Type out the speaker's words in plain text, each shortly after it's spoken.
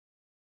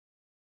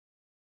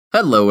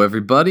Hello,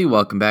 everybody.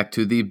 Welcome back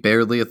to the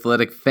Barely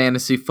Athletic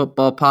Fantasy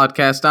Football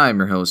Podcast. I'm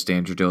your host,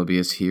 Andrew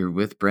Dobius, here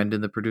with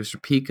Brendan, the producer,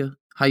 Pika.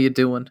 How you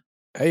doing?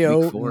 Hey,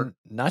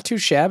 not too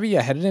shabby.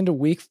 I headed into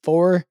week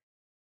 4.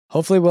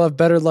 Hopefully we'll have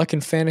better luck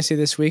in fantasy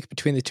this week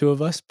between the two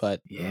of us,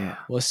 but yeah,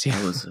 we'll see.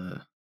 That was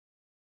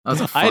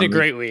a fun I had a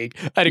great week.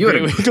 I had a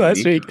great week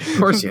last week. Of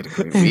course you had a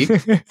great week.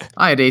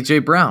 I had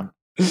AJ Brown.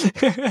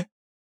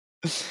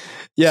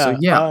 Yeah.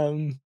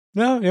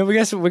 So, we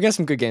got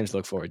some good games to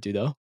look forward to,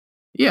 though.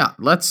 Yeah,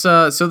 let's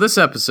so this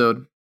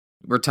episode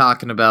we're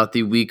talking about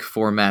the week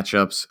 4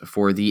 matchups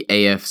for the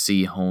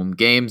AFC home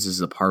games. This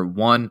is a part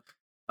 1.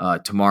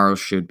 Tomorrow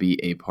should be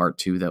a part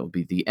 2 that will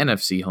be the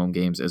NFC home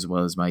games as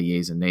well as my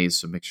yays and nays,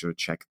 so make sure to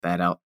check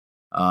that out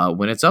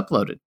when it's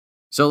uploaded.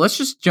 So let's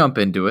just jump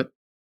into it.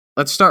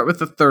 Let's start with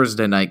the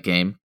Thursday night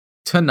game.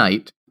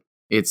 Tonight,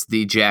 it's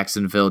the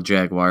Jacksonville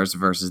Jaguars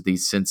versus the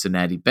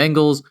Cincinnati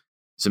Bengals.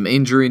 Some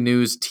injury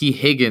news. T.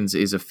 Higgins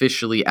is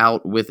officially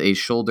out with a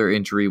shoulder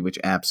injury, which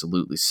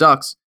absolutely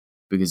sucks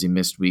because he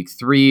missed week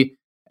 3.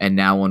 And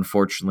now,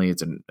 unfortunately,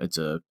 it's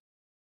a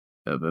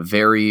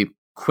very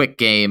quick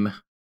game.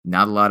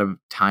 Not a lot of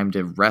time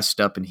to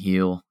rest up and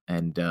heal.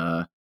 And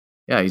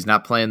he's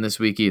not playing this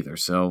week either.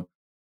 So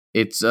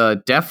it's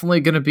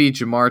definitely going to be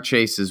Ja'Marr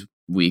Chase's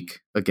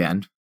week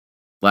again.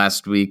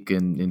 Last week,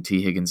 in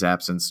T. Higgins'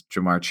 absence,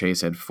 Ja'Marr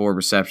Chase had 4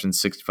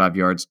 receptions, 65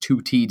 yards,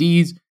 2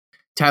 TDs.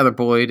 Tyler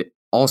Boyd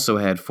also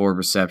had 4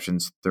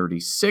 receptions,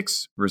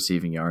 36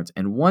 receiving yards,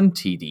 and 1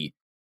 TD.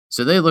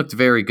 So they looked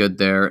very good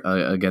there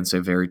against a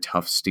very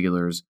tough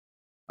Steelers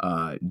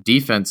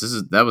defense.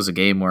 That was a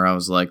game where I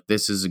was like,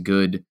 this is a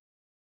good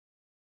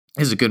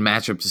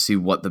matchup to see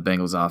what the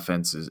Bengals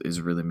offense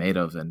is really made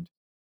of. And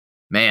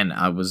man,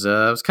 I was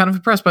kind of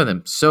impressed by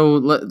them. So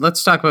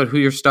let's talk about who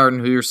you're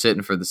starting, who you're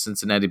sitting for the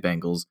Cincinnati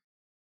Bengals.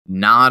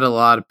 Not a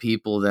lot of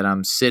people that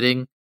I'm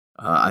sitting.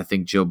 I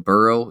think Joe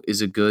Burrow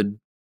is a good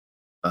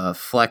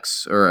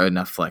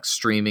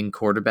streaming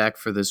quarterback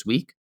for this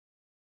week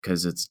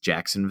because it's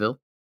Jacksonville.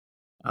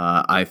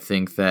 I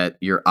think that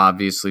you're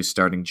obviously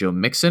starting Joe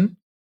Mixon,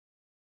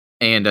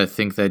 and I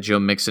think that Joe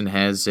Mixon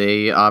has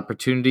a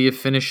opportunity of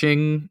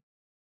finishing,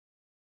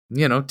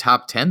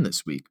 top 10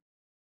 this week.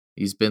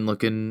 He's been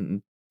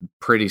looking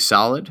pretty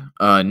solid.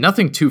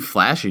 Nothing too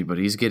flashy, but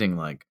he's getting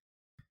like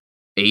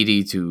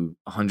 80 to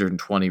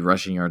 120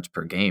 rushing yards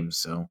per game,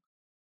 so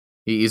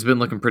he's been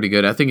looking pretty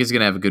good. I think he's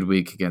going to have a good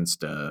week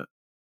against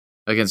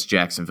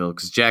Jacksonville,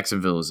 because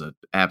Jacksonville is an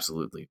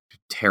absolutely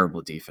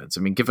terrible defense.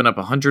 I mean, giving up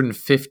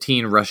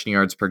 115 rushing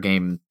yards per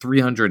game,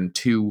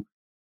 302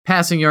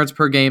 passing yards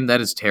per game,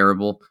 that is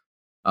terrible.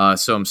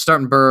 So I'm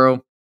starting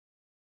Burrow.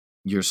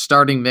 You're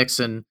starting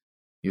Mixon.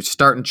 You're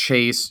starting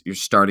Chase. You're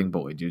starting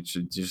Boyd. You're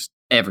just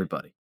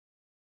everybody.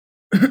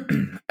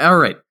 All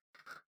right.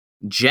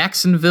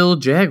 Jacksonville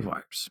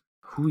Jaguars.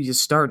 Who you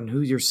starting?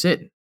 Who you're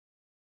sitting?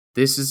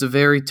 This is a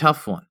very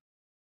tough one.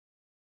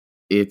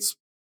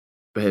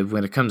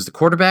 When it comes to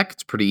quarterback,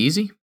 it's pretty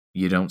easy.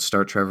 You don't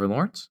start Trevor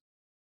Lawrence.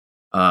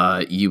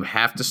 You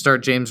have to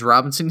start James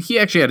Robinson. He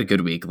actually had a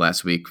good week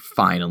last week,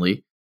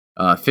 finally.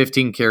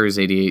 15 carries,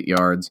 88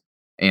 yards,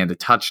 and a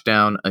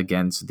touchdown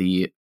against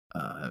the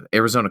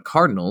Arizona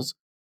Cardinals.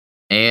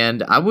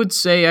 And I would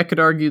say I could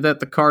argue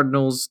that the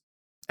Cardinals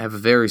have a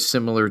very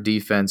similar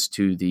defense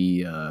to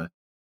the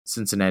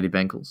Cincinnati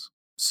Bengals.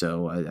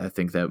 So I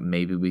think that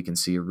maybe we can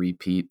see a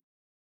repeat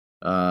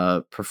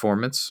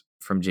performance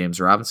from James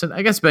Robinson.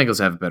 I guess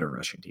Bengals have a better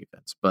rushing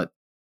defense, but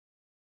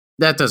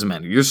that doesn't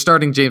matter. You're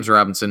starting James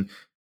Robinson.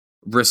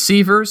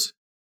 Receivers,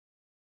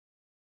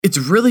 it's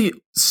really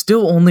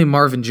still only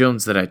Marvin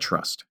Jones that I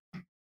trust.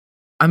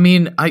 I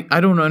mean,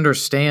 I don't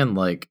understand,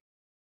 like,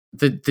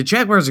 the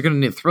Jaguars are going to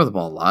need to throw the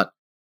ball a lot,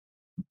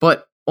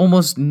 but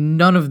almost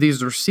none of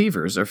these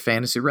receivers are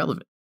fantasy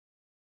relevant.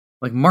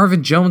 Like,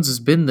 Marvin Jones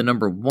has been the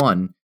number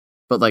 1,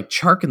 but like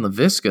Chark and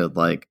Laviska,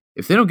 like,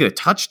 if they don't get a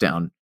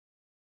touchdown,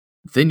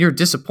 then you're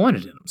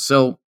disappointed in them.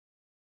 So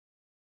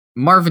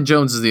Marvin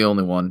Jones is the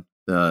only one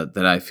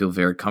that I feel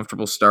very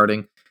comfortable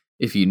starting.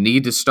 If you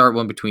need to start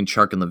one between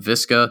Chark and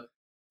Laviska,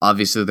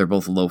 obviously they're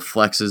both low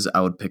flexes.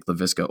 I would pick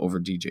Laviska over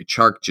DJ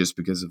Chark just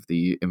because of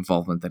the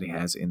involvement that he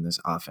has in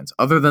this offense.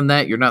 Other than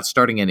that, you're not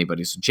starting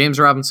anybody. So James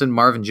Robinson,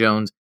 Marvin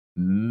Jones,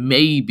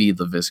 maybe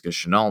Laviska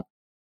Shenault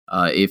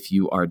if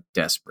you are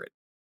desperate.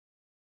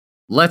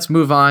 Let's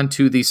move on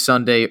to the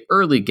Sunday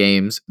early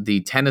games, the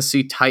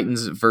Tennessee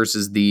Titans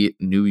versus the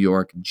New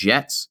York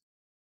Jets.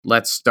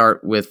 Let's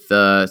start with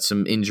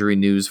some injury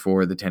news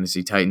for the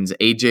Tennessee Titans.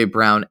 A.J.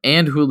 Brown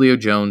and Julio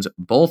Jones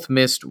both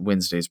missed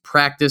Wednesday's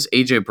practice.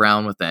 A.J.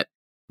 Brown with that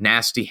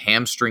nasty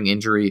hamstring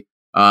injury.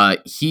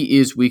 He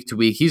is week to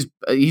week.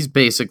 He's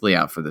basically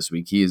out for this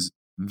week. He is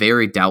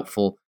very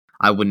doubtful.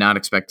 I would not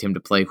expect him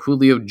to play.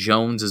 Julio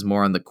Jones is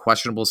more on the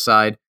questionable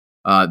side.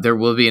 There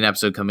will be an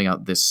episode coming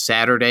out this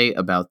Saturday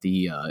about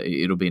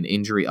it'll be an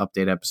injury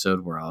update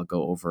episode where I'll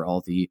go over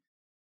all the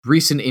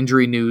recent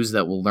injury news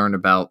that we'll learn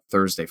about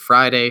Thursday,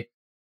 Friday.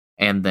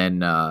 And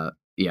then,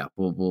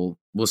 we'll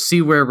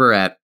see where we're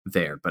at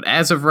there. But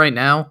as of right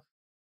now,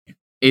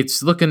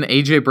 it's looking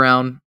A.J.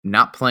 Brown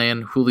not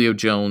playing, Julio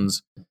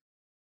Jones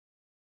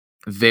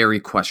very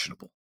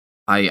questionable.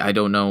 I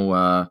don't know.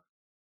 I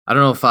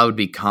don't know if I would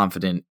be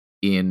confident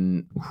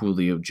in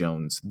Julio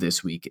Jones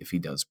this week if he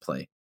does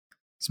play.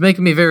 It's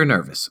making me very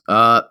nervous.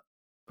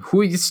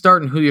 Who are you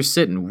starting? Who you're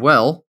sitting?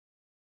 Well,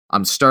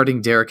 I'm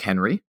starting Derrick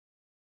Henry,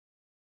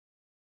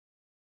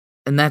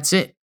 and that's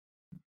it.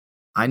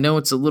 I know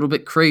it's a little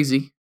bit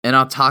crazy, and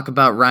I'll talk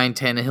about Ryan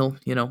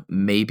Tannehill,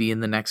 maybe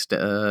in the next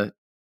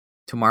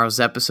tomorrow's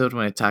episode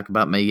when I talk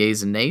about my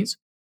yays and nays.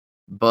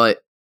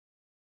 But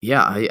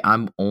yeah,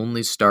 I'm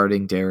only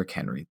starting Derrick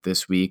Henry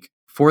this week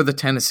for the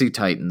Tennessee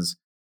Titans.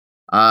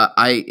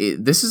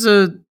 This is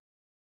a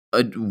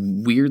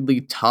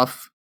weirdly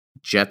tough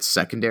Jets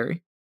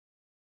secondary.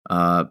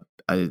 I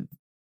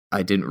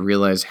didn't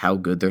realize how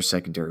good their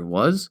secondary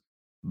was,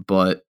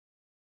 but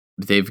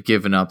they've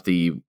given up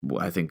the,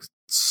 I think,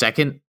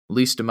 second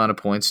least amount of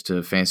points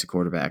to fantasy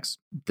quarterbacks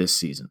this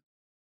season.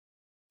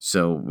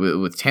 So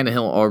with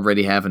Tannehill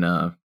already having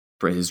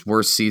his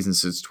worst season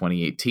since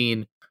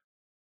 2018,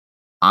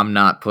 I'm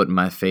not putting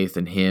my faith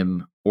in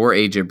him or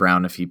A.J.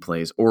 Brown if he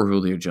plays, or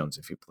Julio Jones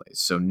if he plays.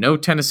 So no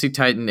Tennessee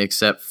Titan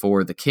except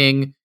for the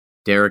King,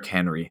 Derrick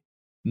Henry.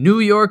 New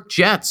York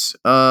Jets,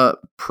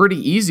 pretty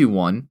easy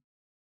one.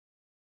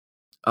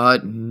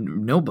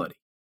 Nobody.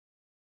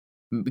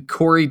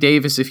 Corey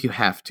Davis if you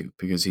have to,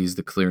 because he's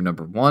the clear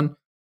number one.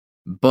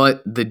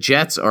 But the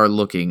Jets are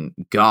looking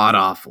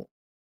god-awful.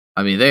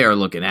 I mean, they are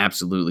looking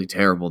absolutely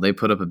terrible. They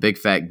put up a big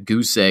fat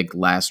goose egg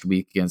last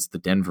week against the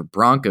Denver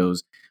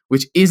Broncos,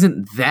 which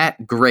isn't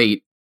that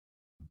great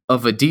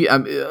of a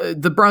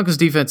the Broncos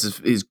defense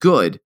is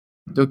good.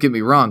 Don't get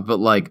me wrong, but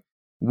like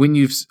when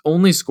you've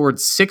only scored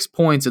 6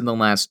 points in the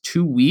last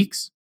 2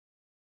 weeks,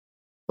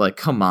 like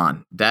come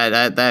on,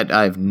 that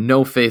I have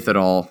no faith at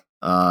all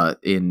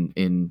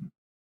in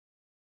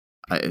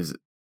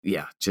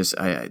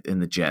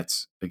the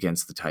Jets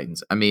against the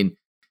Titans. I mean,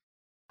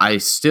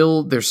 there's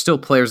still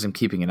players I'm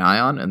keeping an eye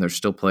on, and there's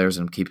still players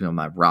I'm keeping on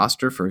my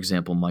roster. For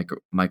example,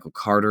 Michael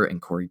Carter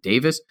and Corey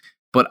Davis,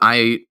 but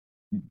I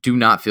do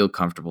not feel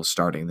comfortable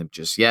starting them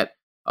just yet.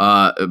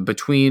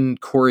 Between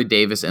Corey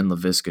Davis and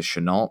Laviska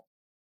Shenault,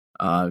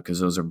 because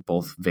those are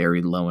both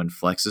very low end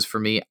flexes for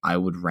me, I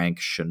would rank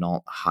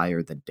Shenault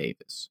higher than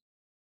Davis,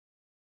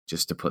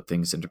 just to put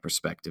things into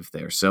perspective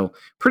there. So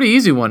pretty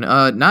easy one.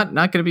 Not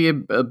going to be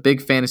a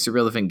big fantasy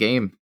relevant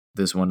game,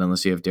 this one,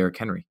 unless you have Derrick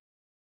Henry.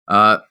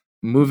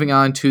 Moving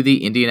on to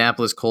the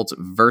Indianapolis Colts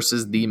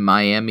versus the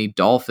Miami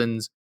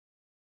Dolphins.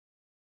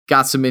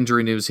 Got some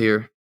injury news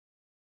here.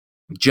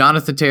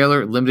 Jonathan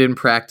Taylor, limited in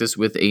practice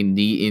with a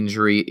knee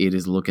injury. It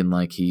is looking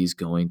like he's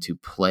going to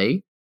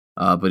play,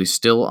 but he's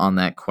still on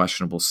that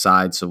questionable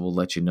side, so we'll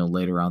let you know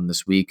later on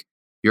this week.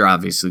 You're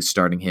obviously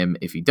starting him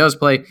if he does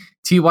play.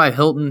 T.Y.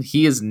 Hilton,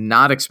 he is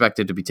not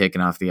expected to be taken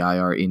off the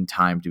IR in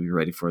time to be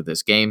ready for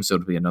this game, so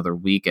it'll be another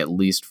week at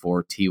least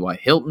for T.Y.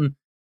 Hilton,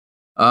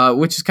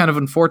 which is kind of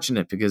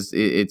unfortunate because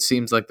it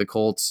seems like the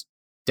Colts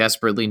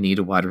desperately need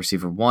a wide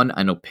receiver one.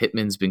 I know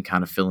Pittman's been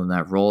kind of filling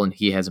that role, and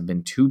he hasn't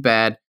been too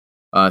bad.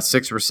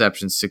 6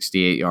 receptions,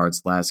 68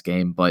 yards last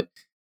game. But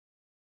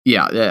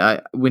yeah,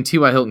 when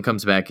T.Y. Hilton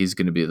comes back, he's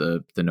going to be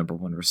the number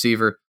one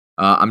receiver.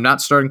 I'm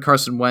not starting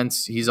Carson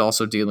Wentz. He's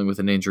also dealing with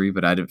an injury,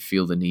 but I didn't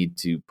feel the need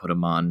to put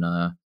him on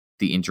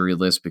the injury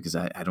list because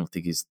I don't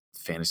think he's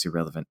fantasy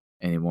relevant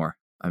anymore.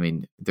 I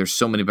mean, there's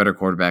so many better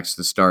quarterbacks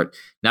to start,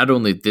 not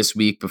only this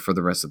week, but for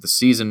the rest of the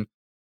season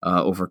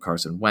over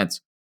Carson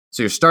Wentz.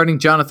 So you're starting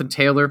Jonathan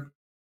Taylor.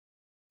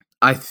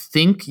 I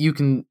think you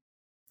can...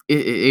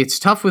 It's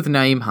tough with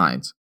Nyheim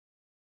Hines.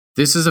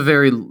 This is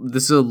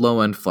a low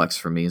end flex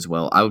for me as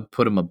well. I would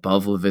put him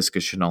above Laviska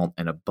Shenault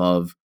and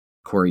above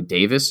Corey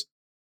Davis,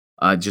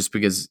 just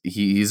because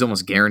he's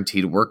almost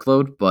guaranteed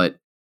workload. But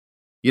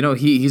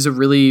he's a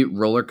really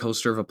roller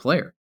coaster of a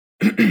player.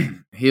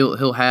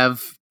 He'll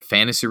have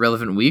fantasy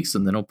relevant weeks,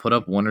 and then he'll put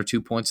up 1 or 2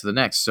 points to the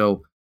next.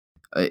 So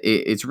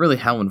it's really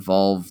how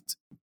involved,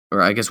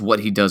 or I guess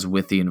what he does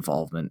with the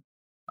involvement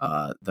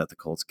that the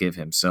Colts give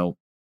him. So.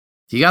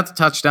 He got the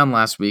touchdown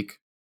last week,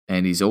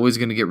 and he's always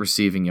going to get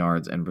receiving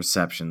yards and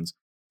receptions.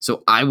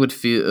 So I would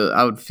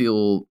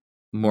feel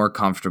more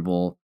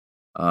comfortable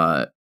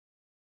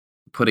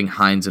putting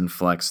Hines in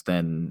flex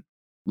than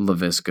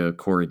Laviska,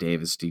 Corey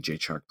Davis, DJ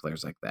Chark,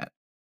 players like that.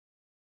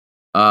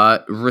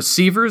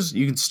 Receivers,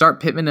 you can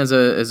start Pittman as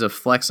a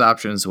flex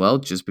option as well,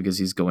 just because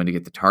he's going to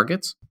get the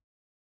targets.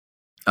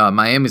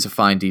 Miami's a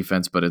fine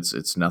defense, but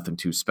it's nothing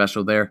too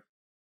special there.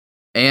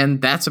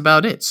 And that's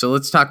about it. So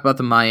let's talk about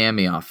the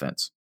Miami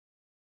offense.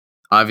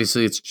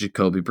 Obviously, it's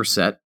Jacoby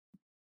Brissett,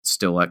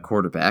 still at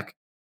quarterback.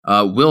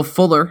 Will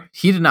Fuller,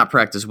 he did not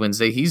practice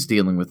Wednesday. He's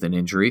dealing with an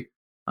injury.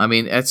 I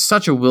mean, it's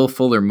such a Will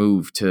Fuller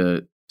move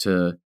to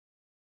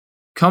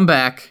come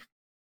back.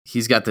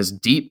 He's got this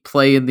deep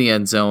play in the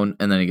end zone,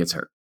 and then he gets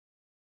hurt.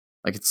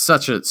 Like, it's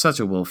such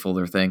a Will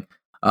Fuller thing.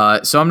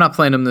 So I'm not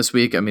playing him this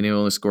week. I mean, he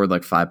only scored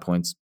like 5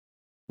 points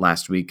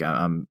last week.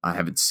 I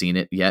haven't seen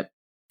it yet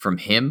from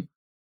him.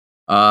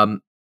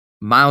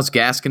 Myles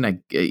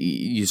Gaskin,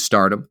 you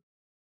start him.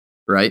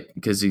 right?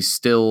 Because he's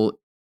still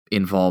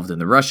involved in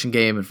the rushing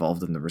game,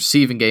 involved in the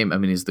receiving game. I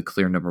mean, he's the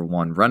clear number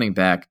one running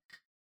back.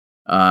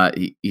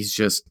 He's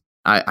just,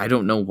 I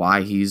don't know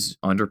why he's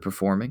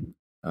underperforming.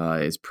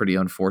 It's pretty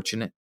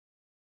unfortunate,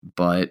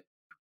 but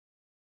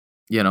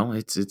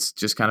it's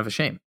just kind of a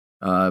shame.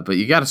 But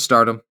you got to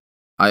start him.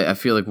 I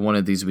feel like one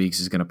of these weeks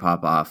is going to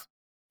pop off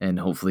and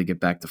hopefully get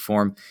back to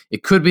form.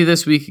 It could be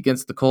this week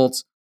against the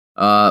Colts,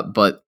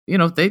 but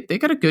they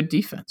got a good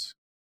defense.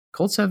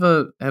 Colts have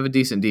a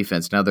decent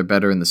defense. Now they're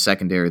better in the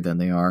secondary than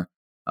they are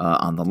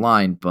on the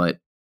line, but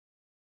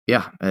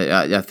yeah,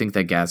 I think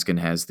that Gaskin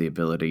has the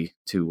ability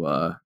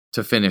to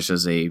finish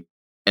as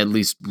at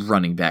least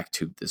running back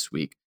 2 this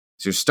week.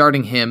 So you're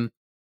starting him,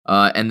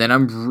 and then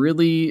I'm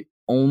really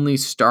only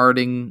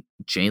Starting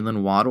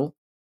Jaylen Waddle.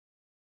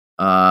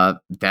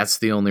 That's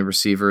the only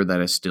receiver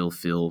that I still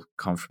feel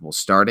comfortable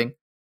starting.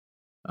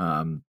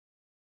 Yeah,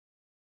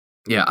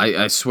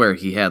 I swear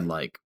he had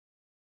like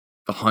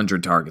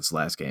 100 targets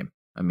last game.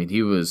 I mean,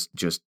 he was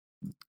just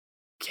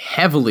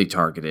heavily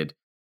targeted.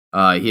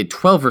 He had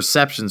 12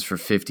 receptions for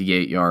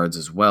 58 yards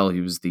as well.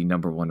 He was the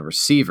number one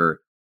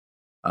receiver.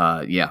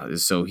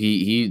 So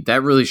he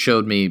that really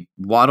showed me.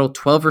 Waddle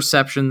 12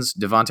 receptions,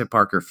 Devontae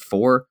Parker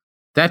 4.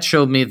 That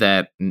showed me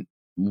that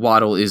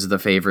Waddle is the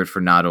favorite for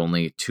not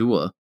only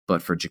Tua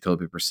but for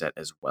Jacoby Brissett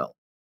as well.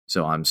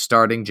 So I'm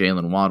starting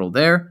Jaylen Waddle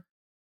there,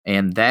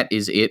 and that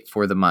is it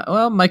for Mike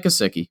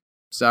Gesicki.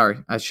 Sorry,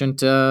 I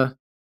shouldn't.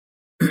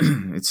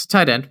 It's a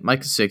tight end,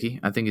 Mike Gesicki.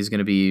 I think he's going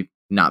to be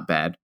not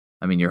bad.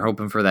 I mean, you're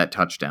hoping for that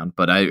touchdown,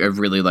 but I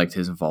really liked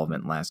his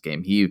involvement in last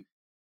game.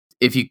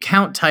 If you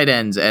count tight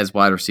ends as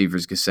wide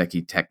receivers,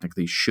 Gesicki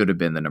technically should have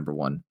been the number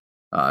one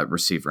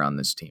receiver on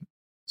this team.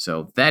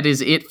 So that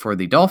is it for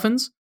the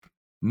Dolphins.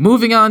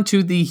 Moving on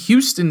to the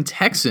Houston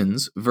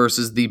Texans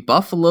versus the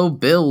Buffalo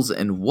Bills,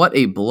 and what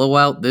a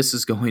blowout this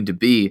is going to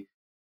be.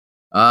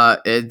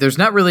 There's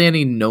not really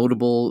any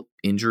notable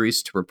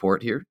injuries to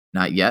report here,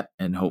 not yet,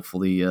 and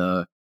hopefully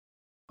there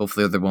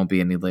won't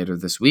be any later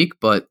this week.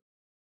 But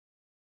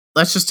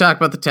let's just talk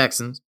about the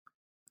Texans.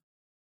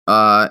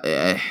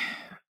 I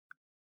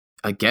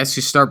guess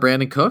you start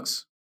Brandon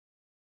Cooks.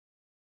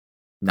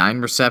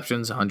 9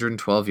 receptions,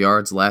 112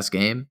 yards last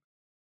game.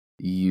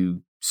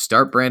 You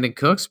start Brandon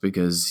Cooks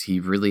because he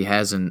really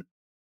hasn't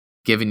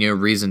given you a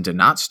reason to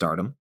not start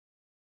him.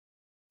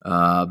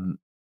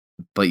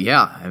 But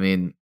yeah, I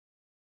mean,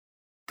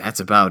 that's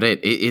about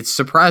it. It's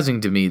surprising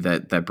to me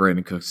that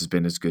Brandon Cooks has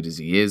been as good as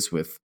he is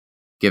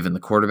given the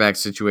quarterback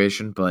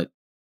situation. But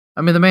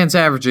I mean, the man's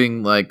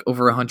averaging like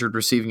over 100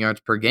 receiving yards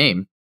per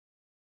game.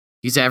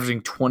 He's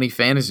averaging 20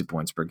 fantasy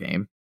points per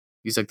game.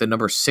 He's like the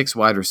number 6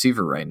 wide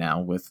receiver right now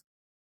with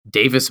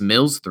Davis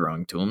Mills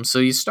throwing to him. So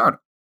you start him.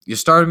 You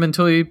start him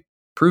until he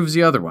proves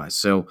you otherwise.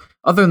 So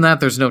other than that,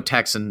 there's no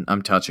Texan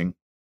I'm touching.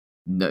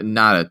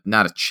 Not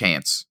a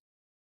chance.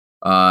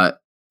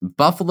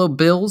 Buffalo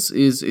Bills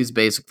is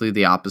basically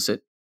the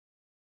opposite.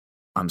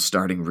 I'm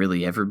starting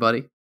really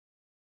everybody.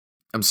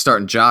 I'm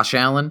starting Josh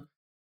Allen.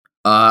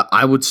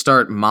 I would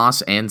start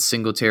Moss and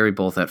Singletary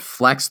both at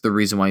flex. The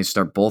reason why you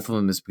start both of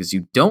them is because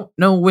you don't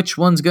know which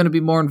one's going to be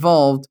more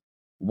involved.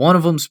 One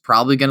of them's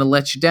probably going to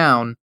let you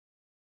down.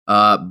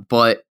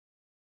 But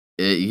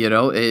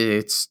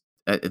it's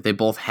they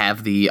both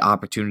have the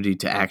opportunity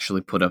to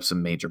actually put up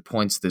some major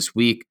points this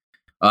week.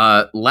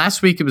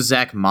 Last week it was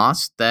Zach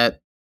Moss that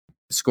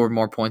scored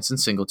more points than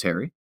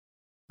Singletary.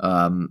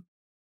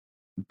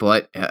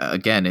 But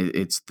again,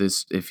 it's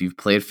this. If you've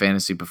played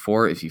fantasy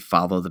before, if you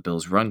follow the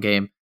Bills' run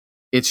game,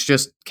 it's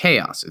just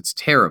chaos. It's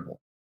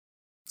terrible.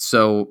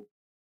 So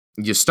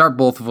you start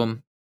both of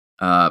them.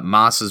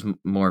 Moss is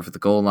more of the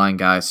goal line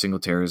guy.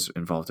 Singletary is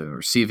involved in the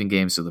receiving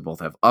game, so they both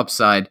have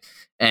upside.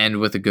 And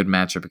with a good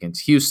matchup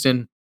against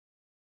Houston,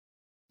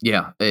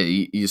 yeah,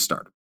 you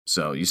start them.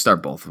 So you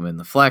start both of them in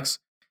the flex.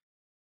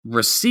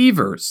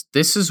 Receivers,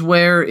 this is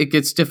where it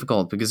gets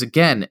difficult because,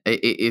 again,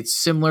 it's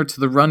similar to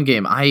the run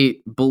game. I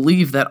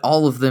believe that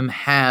all of them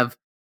have,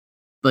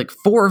 like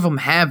 4 of them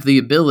have the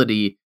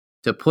ability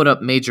to put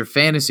up major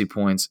fantasy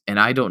points, and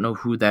I don't know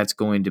who that's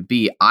going to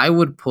be. I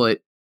would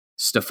put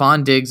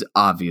Stephon Diggs,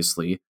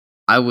 obviously.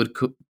 I would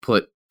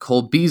put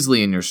Cole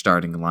Beasley in your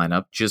starting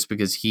lineup just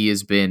because he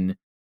has been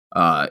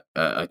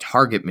a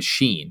target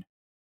machine.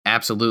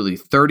 Absolutely.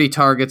 30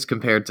 targets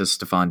compared to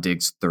Stephon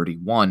Diggs'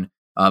 31.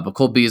 But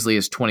Cole Beasley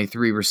has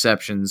 23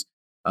 receptions.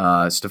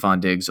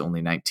 Stephon Diggs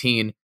only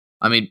 19.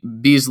 I mean,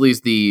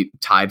 Beasley's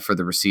tied for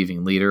the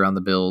receiving leader on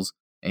the Bills,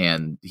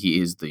 and he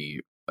is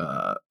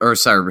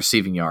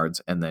receiving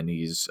yards, and then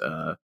he's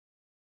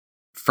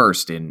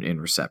first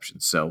in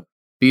receptions. So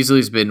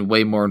Beasley's been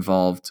way more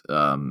involved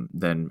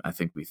than I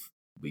think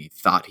we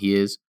thought he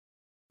is.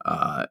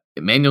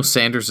 Emmanuel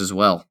Sanders as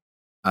well.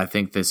 I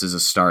think this is a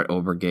start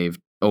over Gabe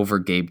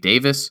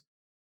Davis.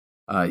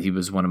 He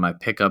was one of my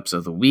pickups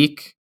of the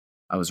week.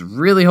 I was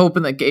really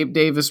hoping that Gabe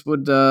Davis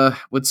would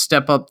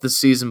step up this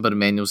season, but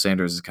Emmanuel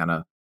Sanders has kind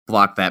of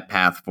blocked that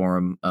path for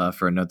him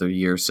for another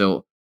year.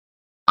 So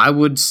I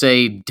would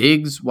say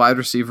Diggs, wide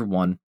receiver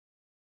 1.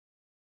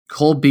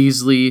 Cole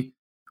Beasley,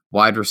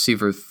 wide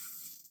receiver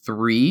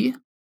 3,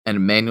 and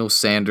Emmanuel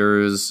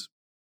Sanders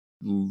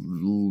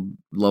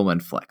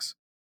low-end flex.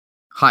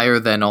 Higher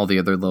than all the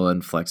other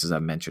low-end flexes I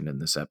mentioned in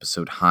this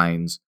episode.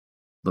 Hines,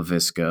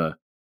 Laviska,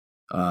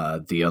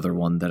 the other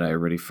one that I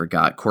already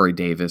forgot, Corey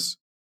Davis.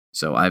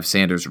 So I have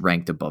Sanders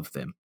ranked above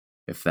them,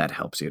 if that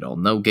helps you at all.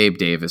 No Gabe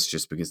Davis,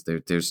 just because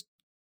there's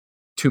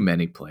too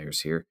many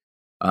players here.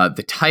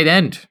 The tight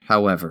end,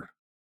 however,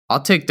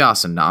 I'll take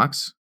Dawson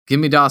Knox. Give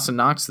me Dawson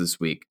Knox this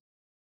week.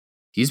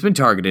 He's been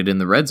targeted in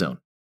the red zone,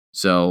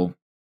 so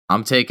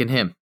I'm taking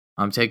him.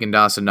 I'm taking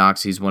Dawson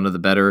Knox. He's one of the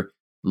better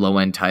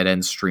low-end tight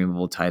ends,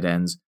 streamable tight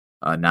ends,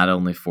 not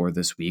only for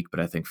this week, but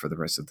I think for the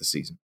rest of the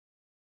season.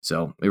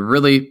 So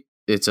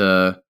it's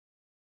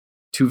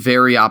two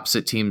very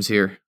opposite teams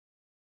here.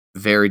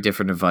 Very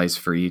different advice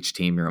for each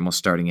team. You're almost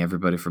starting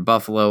everybody for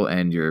Buffalo,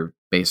 and you're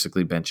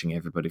basically benching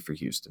everybody for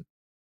Houston.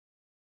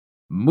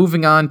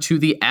 Moving on to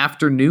the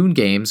afternoon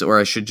games, or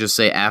I should just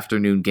say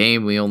afternoon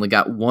game. We only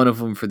got one of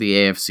them for the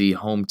AFC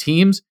home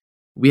teams.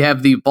 We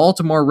have the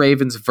Baltimore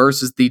Ravens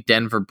versus the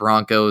Denver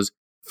Broncos.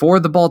 For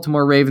the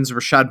Baltimore Ravens,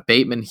 Rashad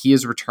Bateman, he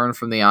has returned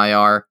from the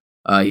IR.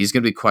 He's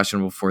going to be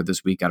questionable for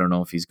this week. I don't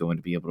know if he's going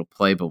to be able to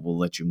play, but we'll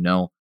let you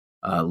know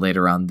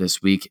later on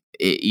this week.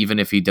 Even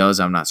if he does,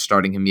 I'm not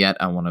starting him yet.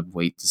 I want to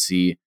wait to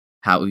see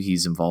how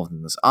he's involved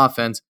in this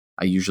offense.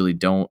 I usually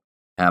don't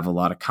have a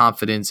lot of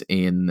confidence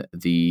in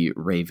the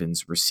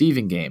Ravens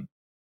receiving game.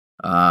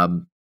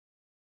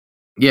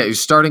 You're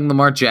starting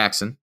Lamar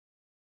Jackson,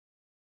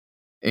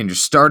 and you're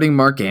starting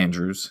Mark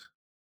Andrews,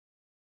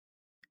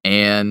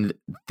 and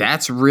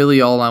that's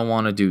really all I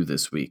want to do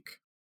this week.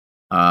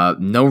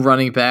 No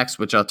running backs,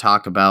 which I'll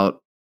talk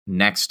about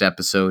next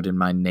episode in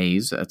my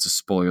nays. That's a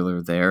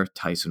spoiler there.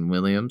 Tyson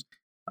Williams.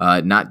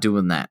 Not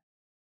doing that.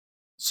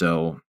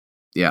 So,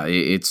 yeah,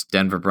 it's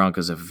Denver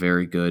Broncos, a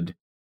very good,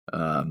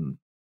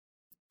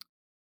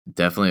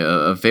 definitely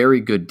a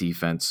very good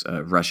defense,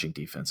 rushing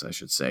defense, I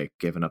should say,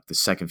 giving up the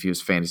second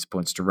fewest fantasy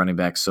points to running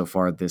backs so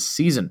far this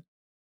season.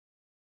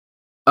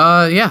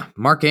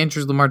 Mark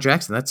Andrews, Lamar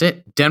Jackson, that's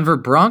it. Denver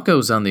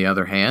Broncos, on the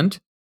other hand,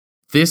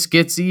 this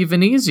gets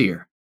even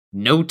easier.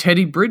 No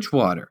Teddy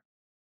Bridgewater.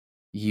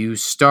 You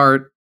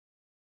start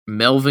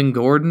Melvin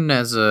Gordon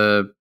as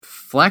a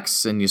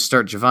flex, and you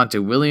start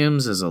Javonte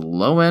Williams as a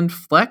low-end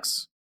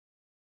flex,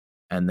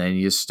 and then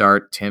you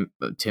start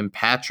Tim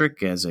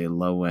Patrick as a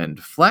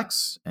low-end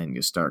flex, and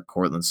you start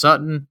Courtland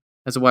Sutton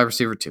as a wide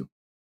receiver too.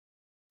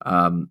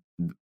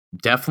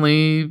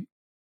 Definitely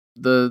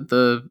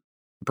the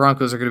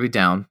Broncos are going to be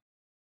down,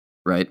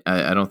 right?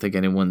 I don't think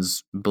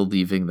anyone's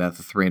believing that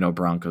the 3-0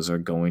 Broncos are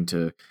going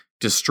to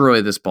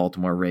destroy this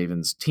Baltimore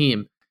Ravens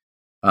team.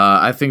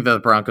 I think that the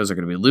Broncos are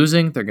going to be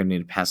losing. They're going to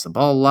need to pass the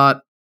ball a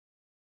lot.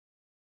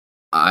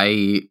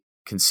 I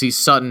can see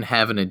Sutton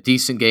having a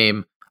decent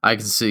game. I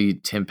can see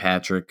Tim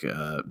Patrick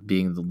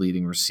being the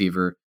leading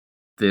receiver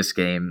this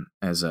game,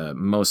 as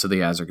most of the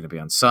guys are going to be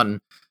on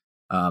Sutton.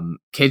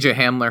 KJ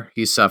Hamler,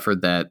 he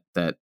suffered that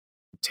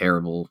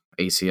terrible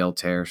ACL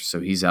tear, so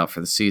he's out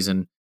for the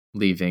season,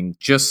 leaving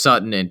just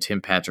Sutton and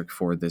Tim Patrick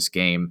for this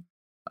game.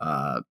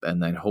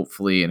 And then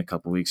hopefully in a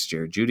couple weeks,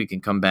 Jared Jeudy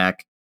can come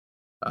back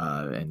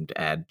and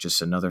add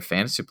just another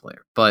fantasy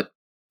player. But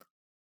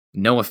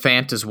Noah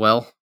Fant as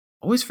well.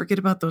 Always forget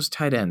about those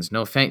tight ends.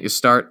 Noah Fant, you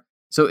start.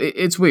 So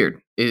it's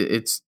weird.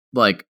 It's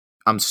like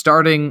I'm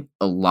starting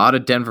a lot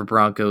of Denver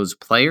Broncos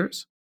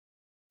players,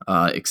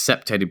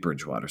 except Teddy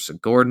Bridgewater. So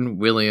Gordon,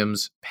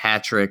 Williams,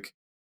 Patrick,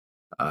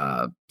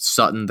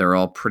 Sutton, they're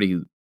all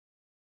pretty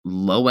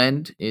low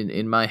end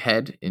in my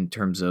head in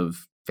terms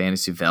of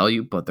fantasy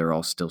value, but they're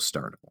all still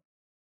startable.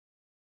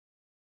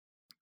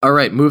 All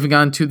right, moving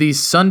on to the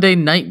Sunday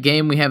night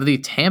game. We have the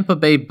Tampa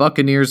Bay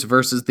Buccaneers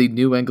versus the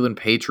New England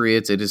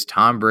Patriots. It is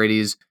Tom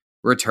Brady's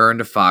return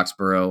to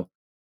Foxborough,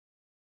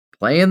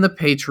 playing the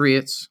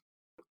Patriots.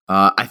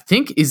 I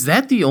think, is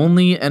that the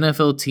only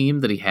NFL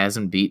team that he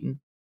hasn't beaten?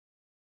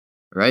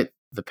 Right?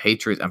 The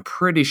Patriots. I'm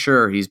pretty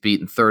sure he's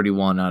beaten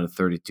 31 out of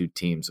 32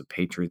 teams, the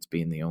Patriots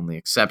being the only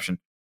exception.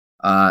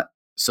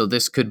 So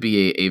this could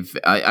be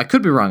I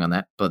could be wrong on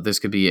that, but this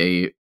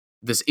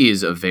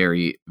is a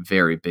very,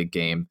 very big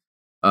game.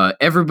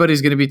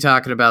 Everybody's going to be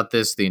talking about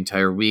this the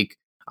entire week.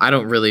 I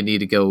don't really need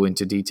to go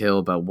into detail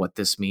about what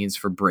this means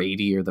for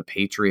Brady or the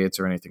Patriots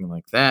or anything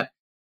like that.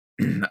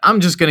 I'm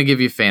just going to give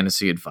you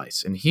fantasy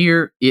advice, and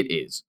here it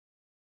is.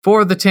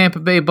 For the Tampa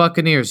Bay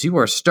Buccaneers, you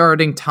are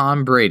starting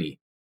Tom Brady.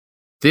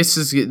 This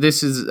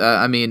is.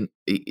 I mean,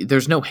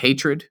 there's no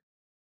hatred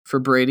for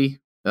Brady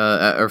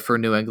or for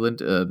New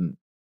England.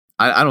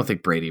 I don't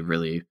think Brady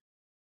really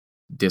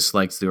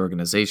dislikes the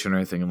organization or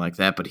anything like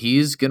that, but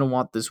he's going to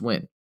want this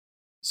win.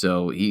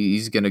 So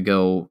he's going to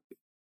go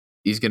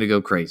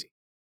crazy.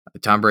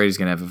 Tom Brady's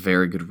going to have a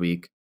very good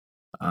week.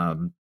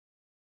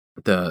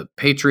 The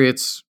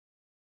Patriots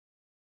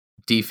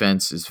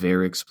defense is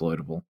very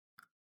exploitable.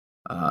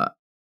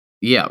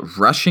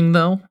 Rushing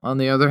though, on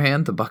the other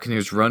hand, the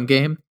Buccaneers run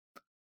game,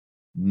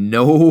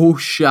 no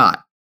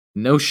shot.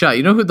 You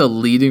know who the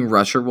leading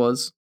rusher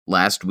was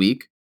last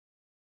week?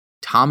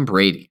 Tom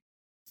Brady.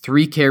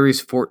 3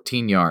 carries,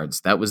 14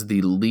 yards. That was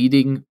the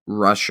leading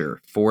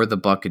rusher for the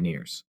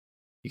Buccaneers.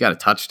 He got a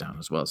touchdown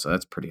as well, so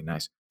that's pretty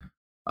nice.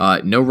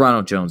 No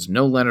Ronald Jones,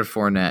 no Leonard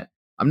Fournette.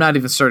 I'm not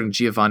even starting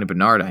Giovanni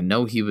Bernard. I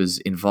know he was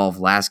involved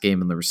last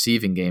game in the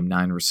receiving game,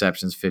 9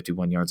 receptions,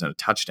 51 yards, and a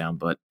touchdown,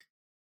 but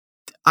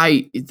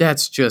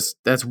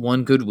that's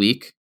one good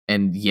week,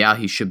 and yeah,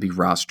 he should be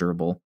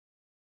rosterable.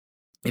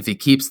 If he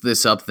keeps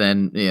this up,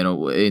 then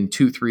in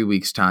 2-3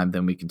 weeks' time,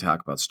 then we can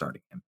talk about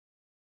starting him.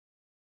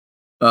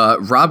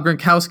 Rob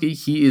Gronkowski,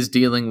 he is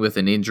dealing with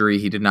an injury.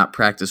 He did not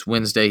practice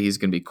Wednesday. He's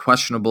going to be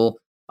questionable.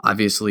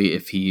 Obviously,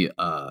 if he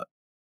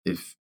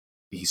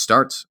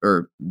starts,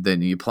 or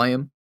then you play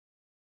him.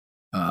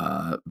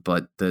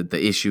 But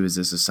the issue is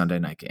this is a Sunday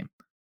night game,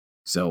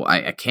 so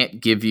I can't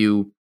give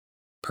you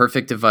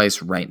perfect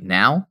advice right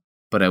now.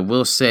 But I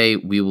will say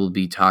we will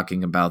be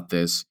talking about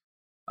this.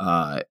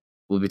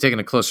 We'll be taking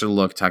a closer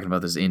look, talking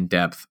about this in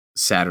depth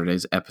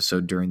Saturday's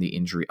episode during the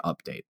injury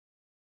update.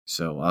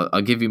 So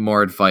I'll give you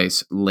more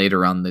advice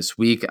later on this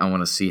week. I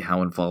want to see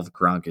how involved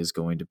Gronk is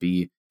going to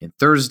be in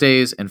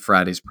Thursdays and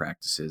Fridays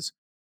practices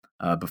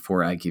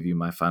before I give you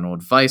my final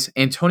advice.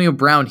 Antonio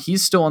Brown,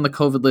 he's still on the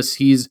COVID list.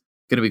 He's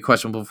going to be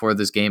questionable for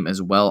this game as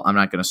well. I'm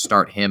not going to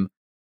start him,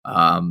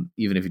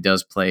 even if he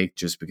does play,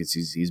 just because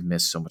he's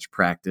missed so much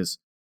practice.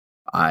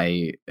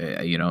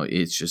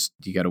 It's just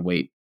you got to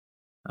wait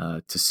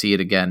to see it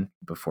again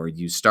before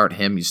you start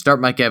him. You start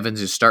Mike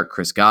Evans, you start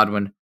Chris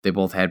Godwin. They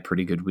both had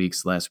pretty good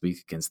weeks last week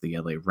against the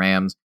LA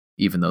Rams,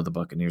 even though the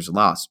Buccaneers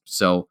lost.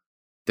 So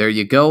there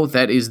you go.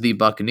 That is the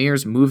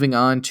Buccaneers. Moving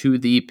on to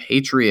the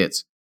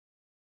Patriots.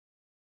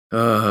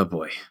 Oh,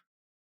 boy.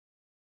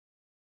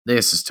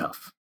 This is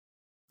tough.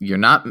 You're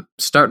not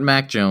starting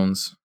Mac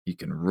Jones. You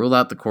can rule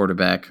out the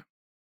quarterback.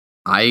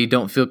 I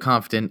don't feel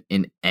confident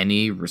in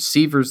any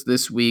receivers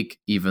this week,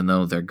 even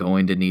though they're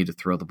going to need to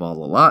throw the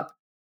ball a lot.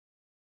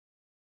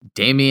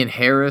 Damian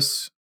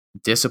Harris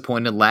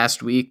disappointed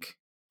last week,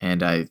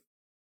 and I'm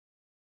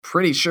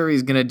pretty sure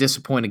he's going to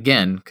disappoint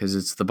again because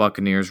it's the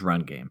Buccaneers'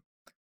 run game.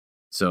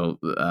 So,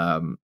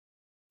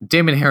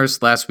 Damian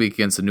Harris last week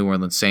against the New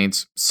Orleans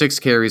Saints, 6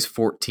 carries,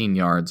 14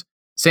 yards.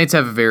 Saints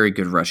have a very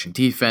good rushing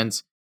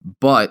defense,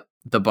 but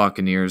the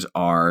Buccaneers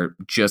are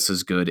just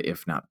as good,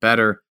 if not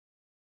better.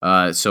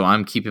 So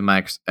I'm keeping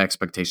my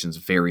expectations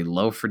very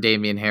low for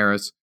Damian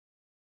Harris.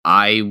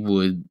 I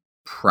would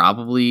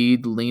probably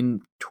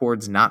lean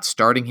towards not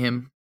starting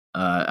him.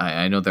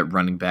 I know that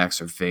running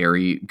backs are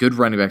very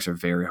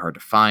hard to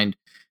find,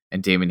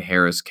 and Damian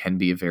Harris can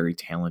be a very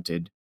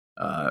talented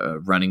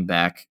running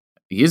back.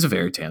 He is a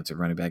very talented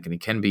running back, and he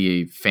can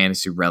be a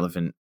fantasy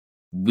relevant,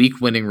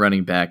 week-winning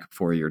running back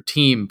for your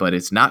team, but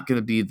it's not going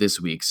to be this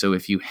week. So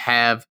if you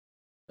have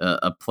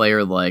a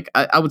player like,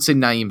 I would say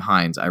Nyheim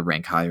Hines, I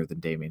rank higher than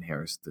Damian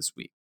Harris this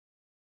week.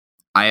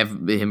 I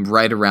have him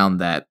right around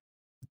that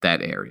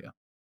area.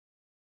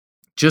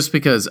 Just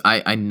because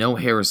I know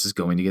Harris is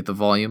going to get the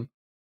volume,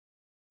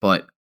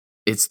 but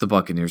it's the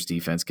Buccaneers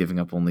defense giving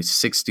up only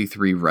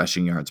 63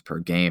 rushing yards per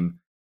game.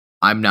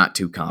 I'm not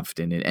too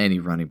confident in any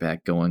running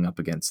back going up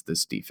against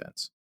this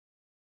defense.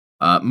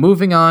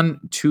 Moving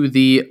on to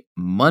the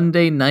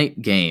Monday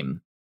night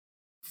game.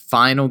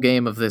 Final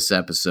game of this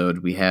episode,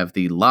 we have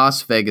the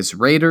Las Vegas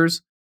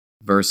Raiders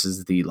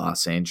versus the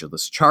Los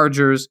Angeles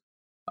Chargers.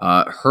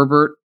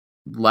 Herbert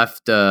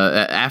left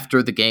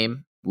after the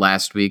game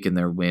last week in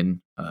their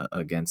win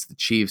against the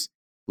Chiefs,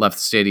 left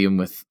the stadium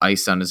with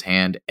ice on his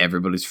hand.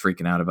 Everybody's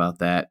freaking out about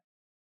that.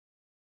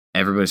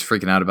 Everybody's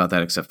freaking out about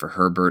that except for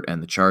Herbert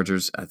and the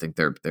Chargers. I think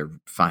they're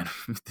fine.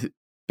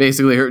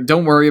 Basically,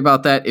 don't worry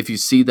about that. If you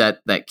see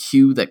that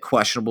Q, that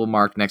questionable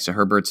mark next to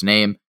Herbert's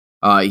name,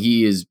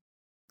 he is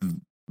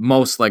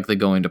most likely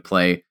going to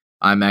play.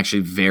 I'm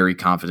actually very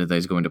confident that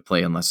he's going to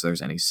play unless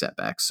there's any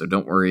setbacks. So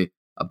don't worry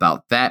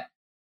about that.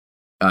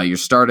 You're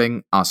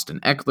starting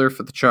Austin Eckler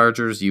for the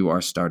Chargers. You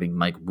are starting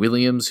Mike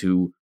Williams,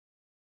 who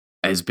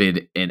has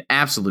been an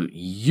absolute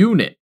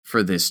unit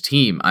for this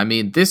team. I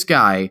mean, this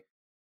guy's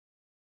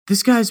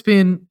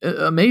been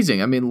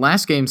amazing. I mean,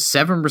 last game,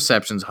 7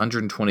 receptions,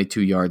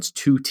 122 yards,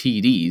 2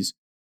 TDs.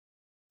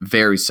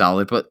 Very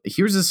solid. But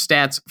here's his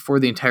stats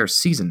for the entire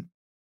season.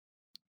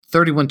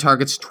 31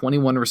 targets,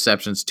 21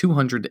 receptions,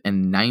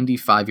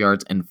 295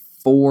 yards, and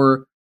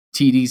 4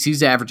 TDs.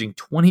 He's averaging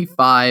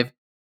 25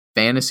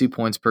 fantasy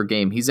points per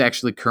game. He's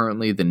actually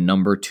currently the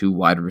number 2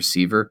 wide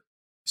receiver.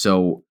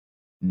 So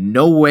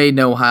no way,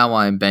 no how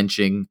I'm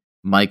benching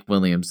Mike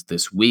Williams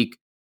this week.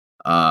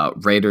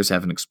 Raiders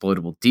have an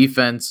exploitable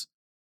defense.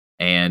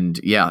 And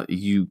yeah,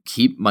 you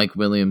keep Mike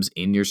Williams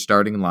in your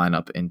starting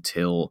lineup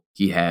until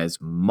he has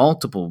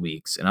multiple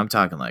weeks. And I'm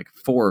talking like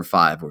 4 or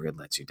 5 where it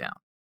lets you down.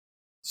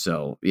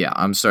 So yeah,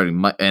 I'm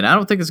starting, and I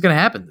don't think it's going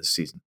to happen this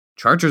season.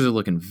 Chargers are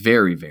looking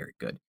very, very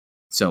good.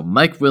 So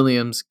Mike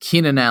Williams,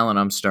 Keenan Allen,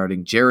 I'm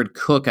starting. Jared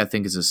Cook, I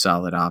think, is a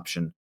solid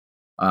option.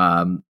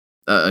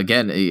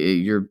 Again,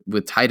 you're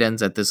with tight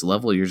ends at this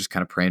level, you're just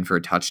kind of praying for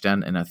a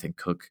touchdown, and I think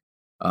Cook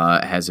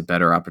has a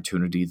better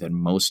opportunity than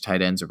most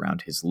tight ends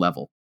around his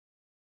level.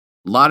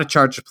 A lot of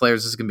Charger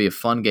players. This is going to be a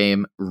fun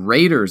game.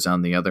 Raiders,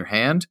 on the other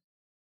hand,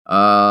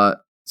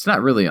 It's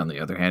not really, on the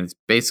other hand. It's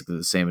basically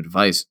the same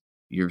advice.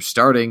 You're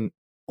starting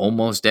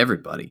almost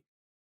everybody.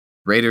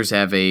 Raiders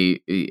have I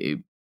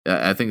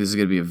think this is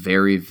going to be a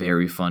very,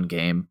 very fun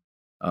game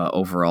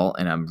overall,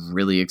 and I'm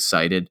really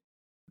excited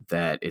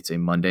that it's a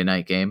Monday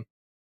night game.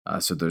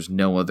 So there's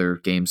no other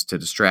games to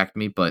distract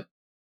me. But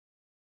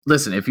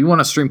listen, if you want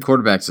to stream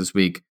quarterbacks this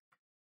week,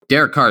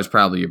 Derek Carr is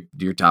probably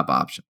your top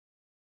option.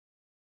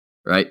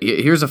 Right?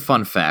 Here's a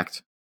fun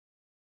fact.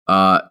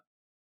 Derek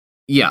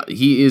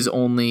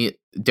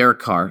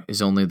Carr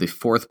is only the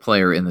fourth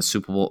player in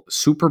the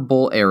Super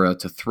Bowl era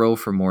to throw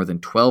for more than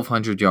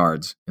 1,200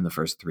 yards in the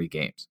first 3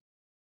 games.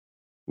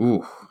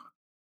 Ooh,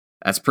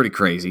 that's pretty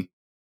crazy.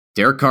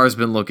 Derek Carr has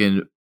been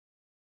looking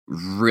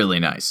really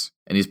nice,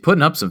 and he's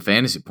putting up some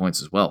fantasy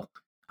points as well.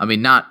 I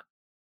mean, not,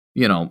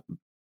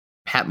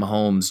 Pat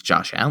Mahomes,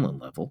 Josh Allen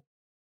level,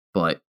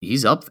 but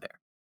he's up there.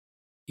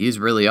 He's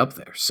really up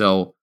there.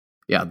 So,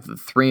 yeah, the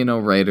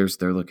 3-0 Raiders,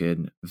 they're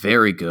looking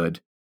very good.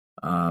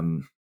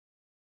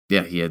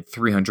 He had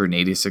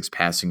 386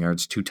 passing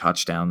yards, 2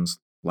 touchdowns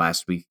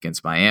last week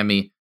against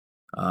Miami.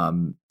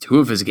 2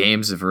 of his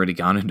games have already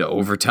gone into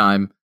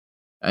overtime.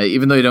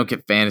 Even though you don't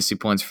get fantasy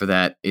points for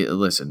that,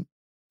 listen,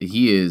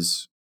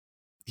 he's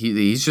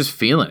just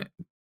feeling it.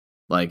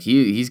 Like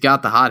he's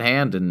got the hot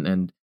hand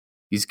and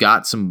he's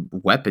got some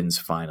weapons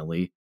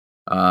finally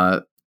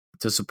to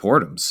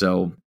support him.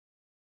 So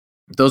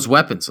those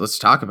weapons, let's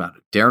talk about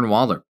it. Darren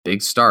Waller,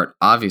 big start,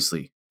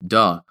 obviously.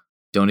 Duh.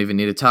 Don't even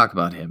need to talk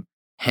about him.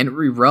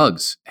 Henry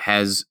Ruggs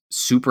has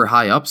super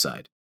high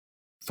upside.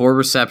 4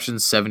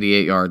 receptions,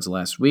 78 yards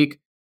last week.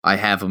 I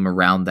have him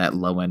around that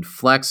low-end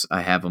flex.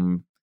 I have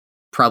him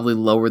probably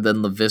lower than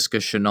Laviska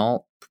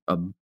Shenault,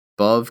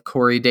 above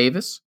Corey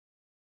Davis.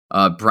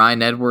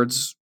 Bryan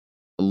Edwards,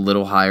 a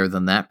little higher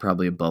than that,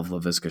 probably above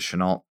Laviska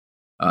Shenault,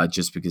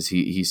 just because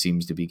he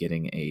seems to be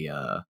getting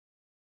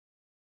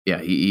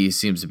he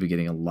seems to be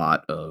getting a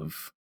lot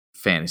of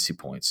fantasy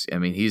points. I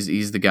mean,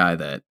 he's the guy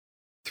that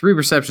 3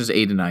 receptions,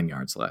 89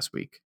 yards last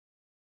week,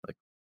 like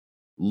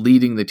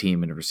leading the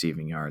team in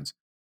receiving yards.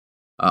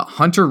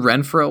 Hunter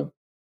Renfrow,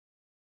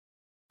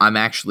 I'm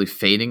actually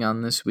fading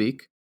on this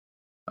week,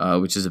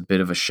 which is a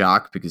bit of a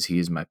shock because he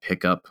is my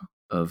pickup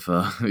of.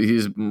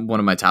 He's one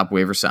of my top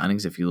waiver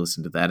signings. If you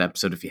listen to that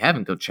episode, if you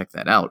haven't, go check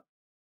that out.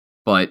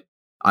 But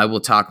I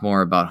will talk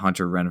more about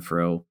Hunter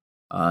Renfrow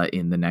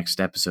in the next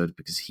episode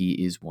because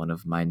he is one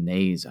of my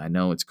nays. I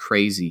know it's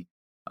crazy.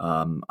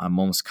 I'm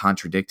almost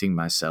contradicting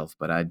myself,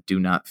 but I do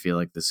not feel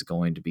like this is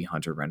going to be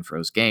Hunter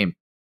Renfrow's game.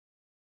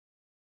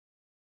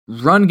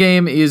 Run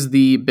game is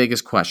the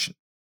biggest question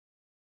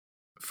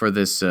for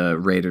this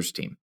Raiders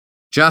team.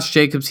 Josh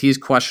Jacobs, he's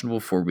questionable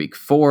for week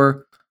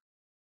 4.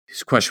 He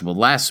was questionable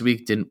last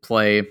week, didn't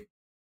play. It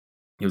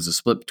was a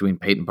split between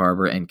Peyton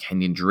Barber and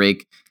Kenyon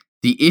Drake.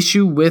 The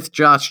issue with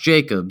Josh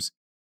Jacobs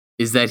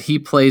is that he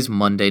plays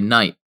Monday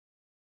night.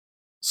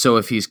 So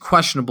if he's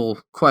questionable,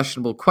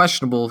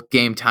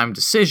 game time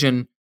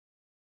decision,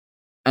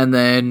 and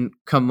then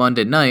come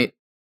Monday night,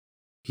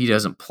 he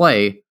doesn't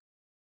play,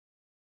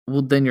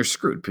 well, then you're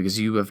screwed because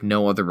you have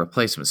no other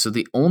replacement. So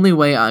the only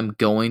way I'm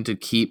going to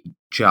keep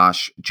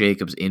Josh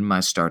Jacobs in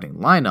my starting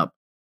lineup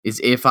is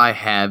if I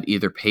have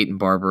either Peyton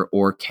Barber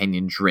or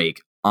Kenyon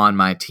Drake on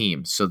my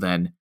team. So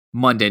then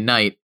Monday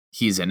night,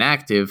 he's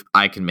inactive,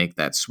 I can make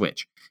that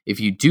switch. If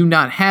you do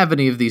not have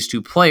any of these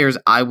 2 players,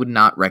 I would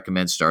not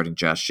recommend starting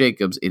Josh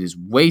Jacobs. It is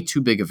way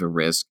too big of a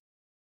risk.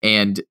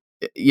 And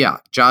yeah,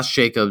 Josh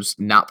Jacobs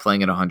not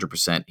playing at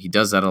 100%. He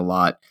does that a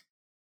lot.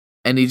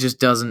 And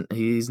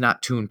he's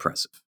not too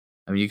impressive.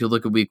 I mean, you could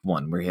look at week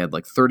 1 where he had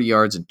like 30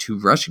 yards and 2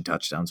 rushing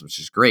touchdowns, which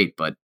is great.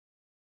 But,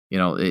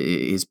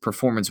 his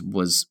performance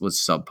was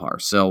subpar.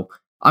 So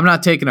I'm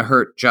not taking a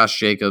hurt Josh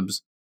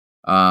Jacobs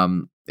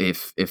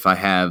if I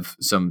have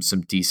some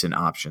decent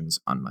options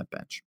on my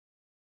bench.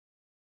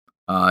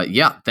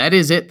 That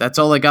is it. That's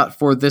all I got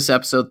for this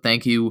episode.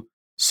 Thank you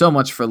so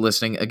much for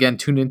listening. Again,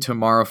 tune in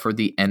tomorrow for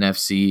the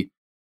NFC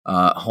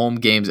home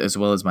games, as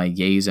well as my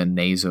yays and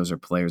nays. Those are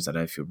players that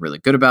I feel really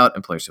good about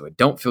and players who I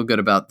don't feel good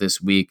about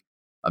this week.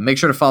 Make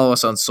sure to follow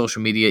us on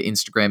social media.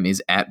 Instagram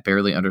is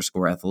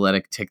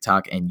 @barely_athletic.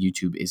 TikTok and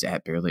YouTube is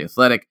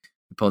 @barelyathletic.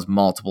 We post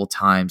multiple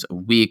times a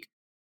week.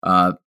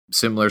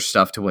 Similar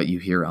stuff to what you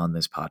hear on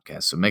this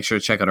podcast. So make sure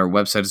to check out our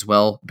website as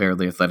well,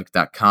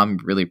 barelyathletic.com.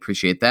 Really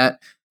appreciate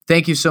that.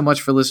 Thank you so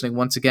much for listening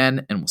once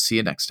again, and we'll see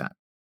you next time.